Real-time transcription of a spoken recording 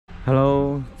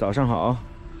Hello， 早上好。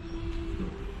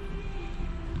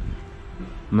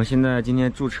我们现在今天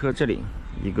驻车这里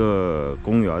一个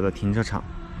公园的停车场。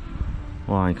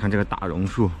哇，你看这个大榕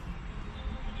树，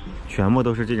全部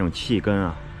都是这种气根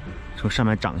啊，从上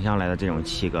面长下来的这种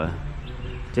气根。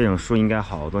这种树应该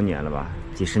好多年了吧，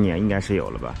几十年应该是有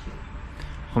了吧。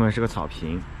后面是个草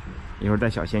坪，一会儿带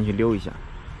小仙去溜一下。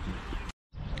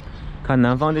看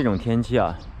南方这种天气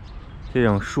啊，这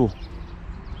种树。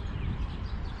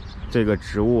这个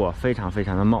植物啊，非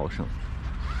常的茂盛。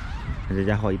这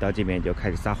家伙一到这边就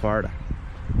开始撒花了。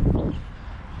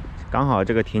刚好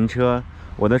这个停车，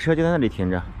我的车就在那里停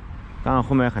着，刚好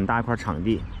后面很大一块场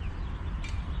地。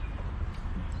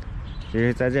其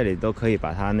实在这里都可以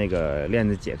把它那个链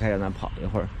子解开，让它跑一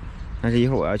会儿。但是一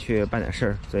会儿我要去办点事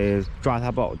儿，所以抓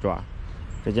它不好抓。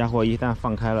这家伙一旦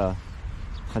放开了，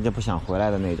它就不想回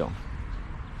来的那种。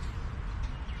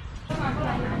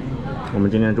我们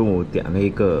今天中午点了一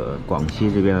个广西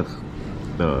这边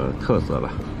的特色吧，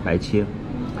白切，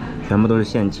全部都是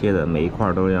现切的，每一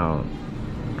块都要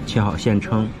切好现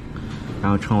称，然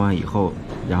后称完以后，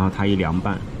然后它一凉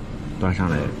拌，端上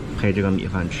来配这个米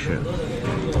饭吃。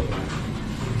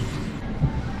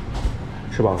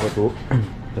吃饱喝足，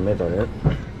准备走人。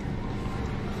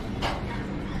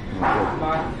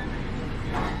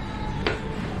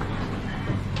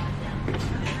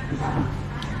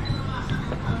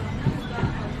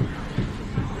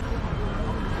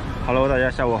Hello， 大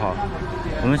家下午好。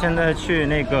我们现在去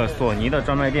那个索尼的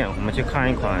专卖店，我们去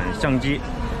看一款相机。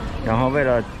然后为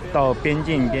了到边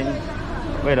境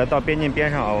边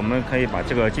上啊，我们可以把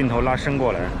这个镜头拉伸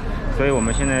过来。所以我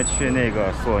们现在去那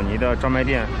个索尼的专卖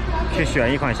店，去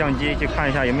选一款相机，去看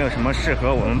一下有没有什么适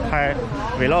合我们拍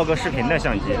vlog 视频的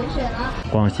相机。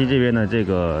广西这边的这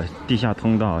个地下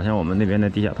通道，像我们那边的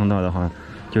地下通道的话，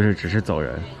就是只是走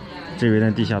人。这边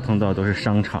的地下通道都是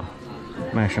商场。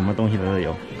卖什么东西的都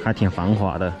有，还挺繁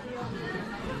华的。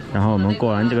然后我们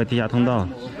过完这个地下通道，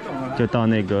就到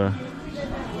那个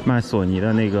卖索尼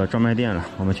的那个专卖店了。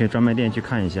我们去专卖店去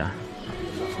看一下。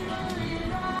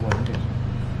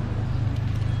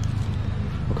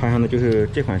我看上的就是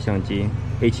这款相机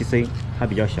A7C， 它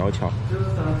比较小巧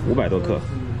，500多克，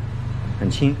很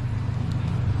轻。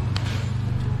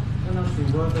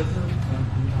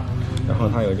然后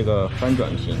它有这个翻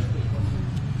转屏。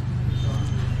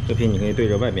这屏你可以对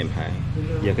着外边拍，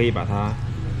也可以把它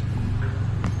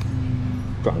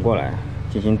转过来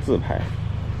进行自拍，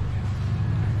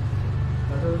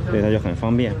所以它就很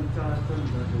方便。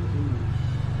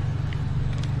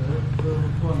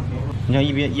你像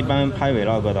一般拍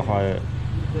vlog 的话，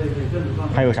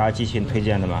还有啥机器推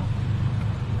荐的吗？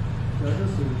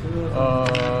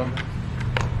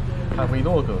拍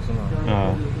vlog 是吗？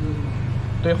啊。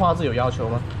对画质有要求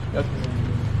吗？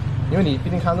因为你毕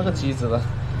竟看这个机子的。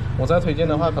我再推荐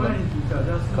的话，可能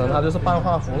它就是半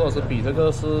画幅，或者是比这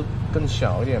个是更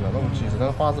小一点的那种机子，但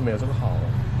是画质没有这个好。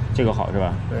这个好是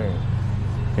吧？对，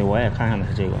对，我也看上的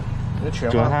是这个，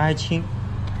主要它还轻。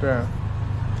对啊。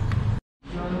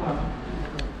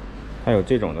还有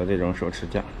这种手持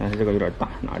架，但是这个有点大，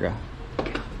拿着。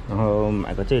然后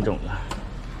买个这种的。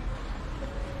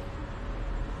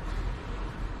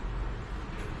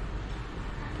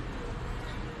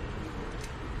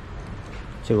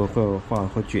这个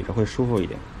会举着会舒服一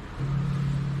点。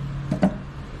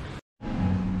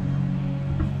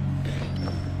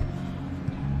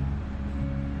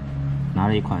拿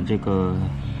了一款这个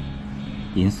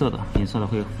银色的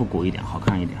会复古一点，好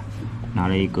看一点。拿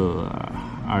了一个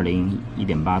20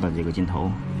 1.8的这个镜头，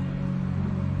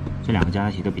这两个加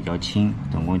在一起都比较轻，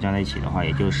总共加在一起的话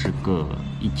也就是个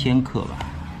1000克吧，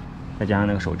再加上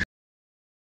那个手持。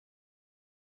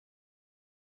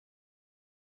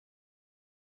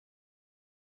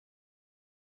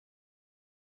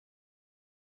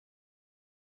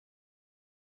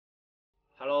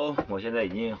Hello， 我现在已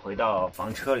经回到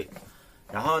房车里，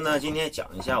然后呢，今天讲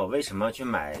一下我为什么去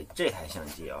买这台相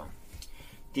机啊。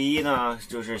第一呢，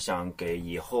就是想给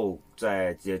以后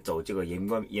在走这个沿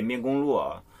边公路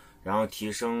啊，然后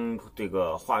提升这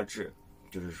个画质，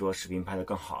就是说视频拍得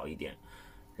更好一点。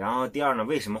然后第二呢，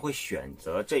为什么会选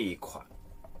择这一款？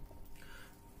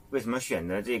为什么选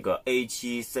择这个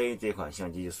A7C 这款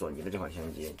相机，就索尼的这款相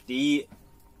机？第一，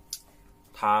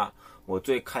我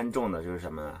最看重的就是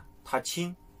什么呢？它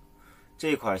轻，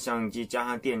这款相机加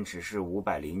上电池是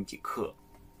500几克，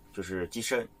就是机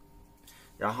身。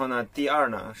然后呢，第二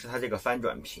呢是它这个翻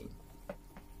转屏，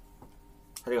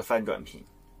这个翻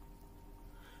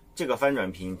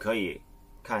转屏可以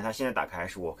看它现在打开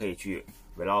是我可以去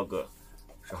vlog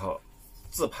时候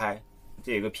自拍，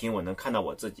这有一个屏我能看到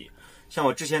我自己。像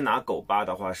我之前拿狗8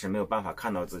的话是没有办法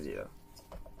看到自己的，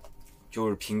就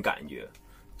是凭感觉，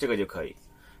这个就可以。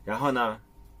然后呢，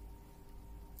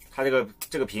它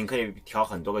这个屏可以调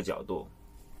很多个角度，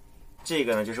这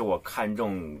个呢就是我看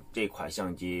中这款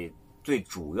相机最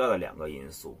主要的2个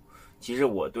因素。其实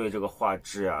我对这个画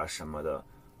质啊什么的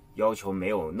要求没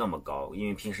有那么高，因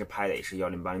为平时拍的也是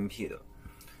 1080p 的，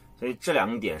所以这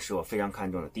2点是我非常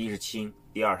看重的。第一是轻，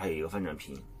第二它有一个翻转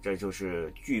屏，这就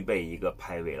是具备一个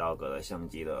拍 vlog 的相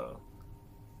机的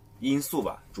因素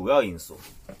吧，主要因素。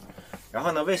然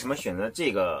后呢，为什么选择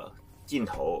这个镜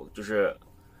头，就是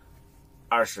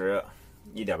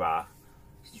21.8，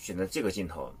选择这个镜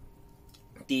头？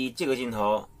第一，这个镜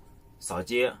头扫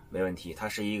街没问题，它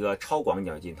是一个超广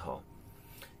角镜头。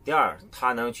第二，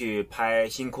它能去拍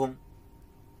星空。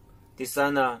第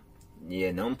三呢，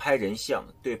也能拍人像，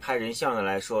对拍人像的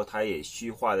来说，它也虚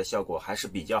化的效果还是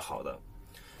比较好的。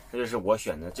这就是我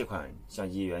选择这款相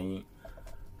机原因。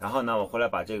然后呢，我回来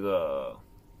把这个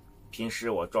平时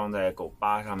我装在狗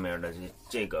巴上面的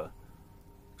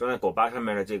装在狗巴上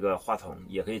面的这个话筒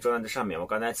也可以装在这上面，我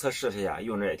刚才测试了一下，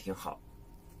用着也挺好。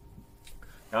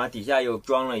然后底下又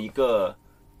装了一个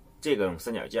这种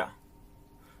三脚架，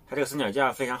它这个三脚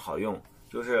架非常好用，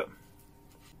就是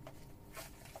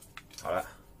好了，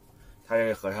它这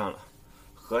个合上了，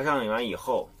合上完以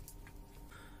后，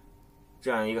这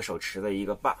样一个手持的一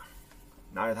个把，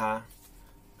拿着它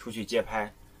出去街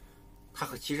拍，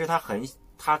其实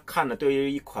它看的对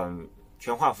于一款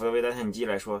全画幅的微单相机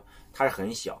来说，它是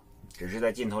很小，只是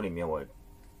在镜头里面我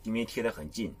因为贴得很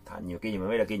近，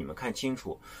为了给你们看清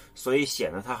楚，所以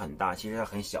显得它很大，其实它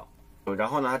很小。然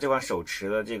后呢，它这款手持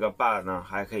的这个把呢，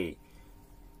还可以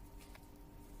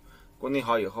固定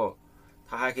好以后，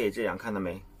它还可以这样，看到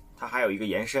没？它还有一个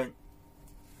延伸，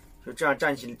就这样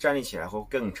站立起来会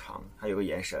更长，还有个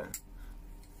延伸。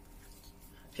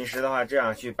平时的话，这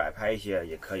样去摆拍一些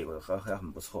也可以，还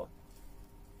很不错。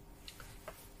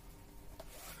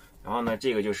然后呢，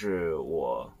这个就是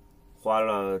我花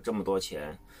了这么多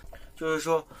钱，就是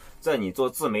说，在你做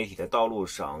自媒体的道路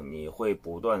上，你会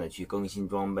不断的去更新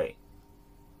装备，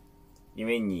因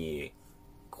为你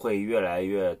会越来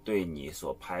越对你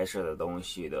所拍摄的东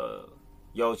西的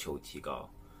要求提高。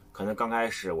可能刚开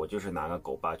始我就是拿个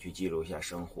狗巴去记录一下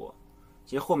生活，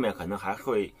其实后面可能还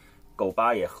会狗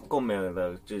巴也后面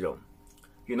的这种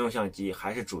运动相机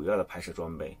还是主要的拍摄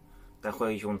装备，但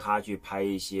会用它去拍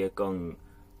一些更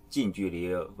近距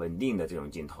离稳定的这种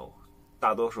镜头，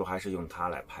大多数还是用它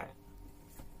来拍。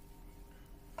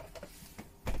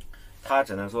它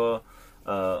只能说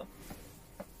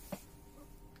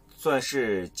算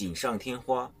是锦上添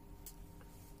花。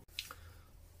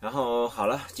然后好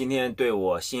了，今天对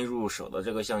我新入手的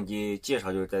这个相机介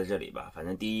绍就是在这里吧。反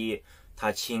正第一，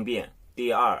它轻便；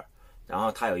第二，然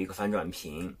后它有一个翻转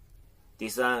屏；第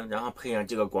三，然后配上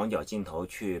这个广角镜头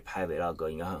去拍 vlog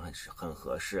应该很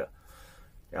合适。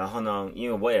然后呢，因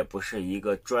为我也不是一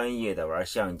个专业的玩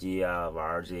相机啊、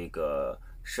玩这个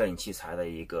摄影器材的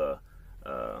一个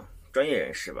专业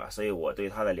人士吧，所以我对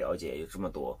它的了解有这么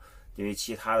多。因为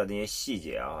其他的那些细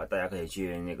节啊，大家可以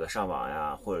去那个上网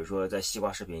呀，或者说在西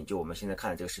瓜视频，就我们现在看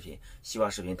的这个视频，西瓜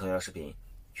视频、头条视频，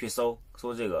去搜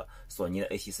这个索尼的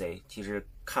ATC。其实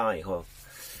看完以后，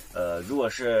如果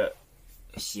是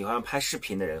喜欢拍视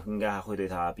频的人，应该还会对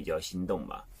它比较心动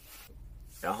吧。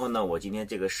然后呢，我今天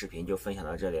这个视频就分享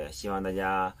到这里，希望大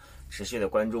家持续的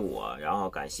关注我，然后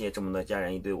感谢这么多家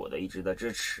人对我的一直的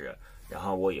支持，然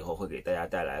后我以后会给大家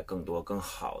带来更多更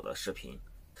好的视频。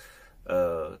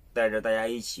带着大家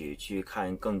一起去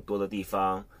看更多的地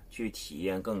方，去体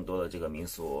验更多的这个民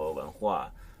俗文化，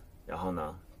然后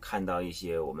呢，看到一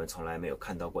些我们从来没有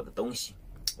看到过的东西，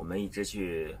我们一直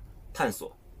去探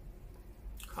索。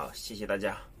好，谢谢大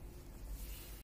家。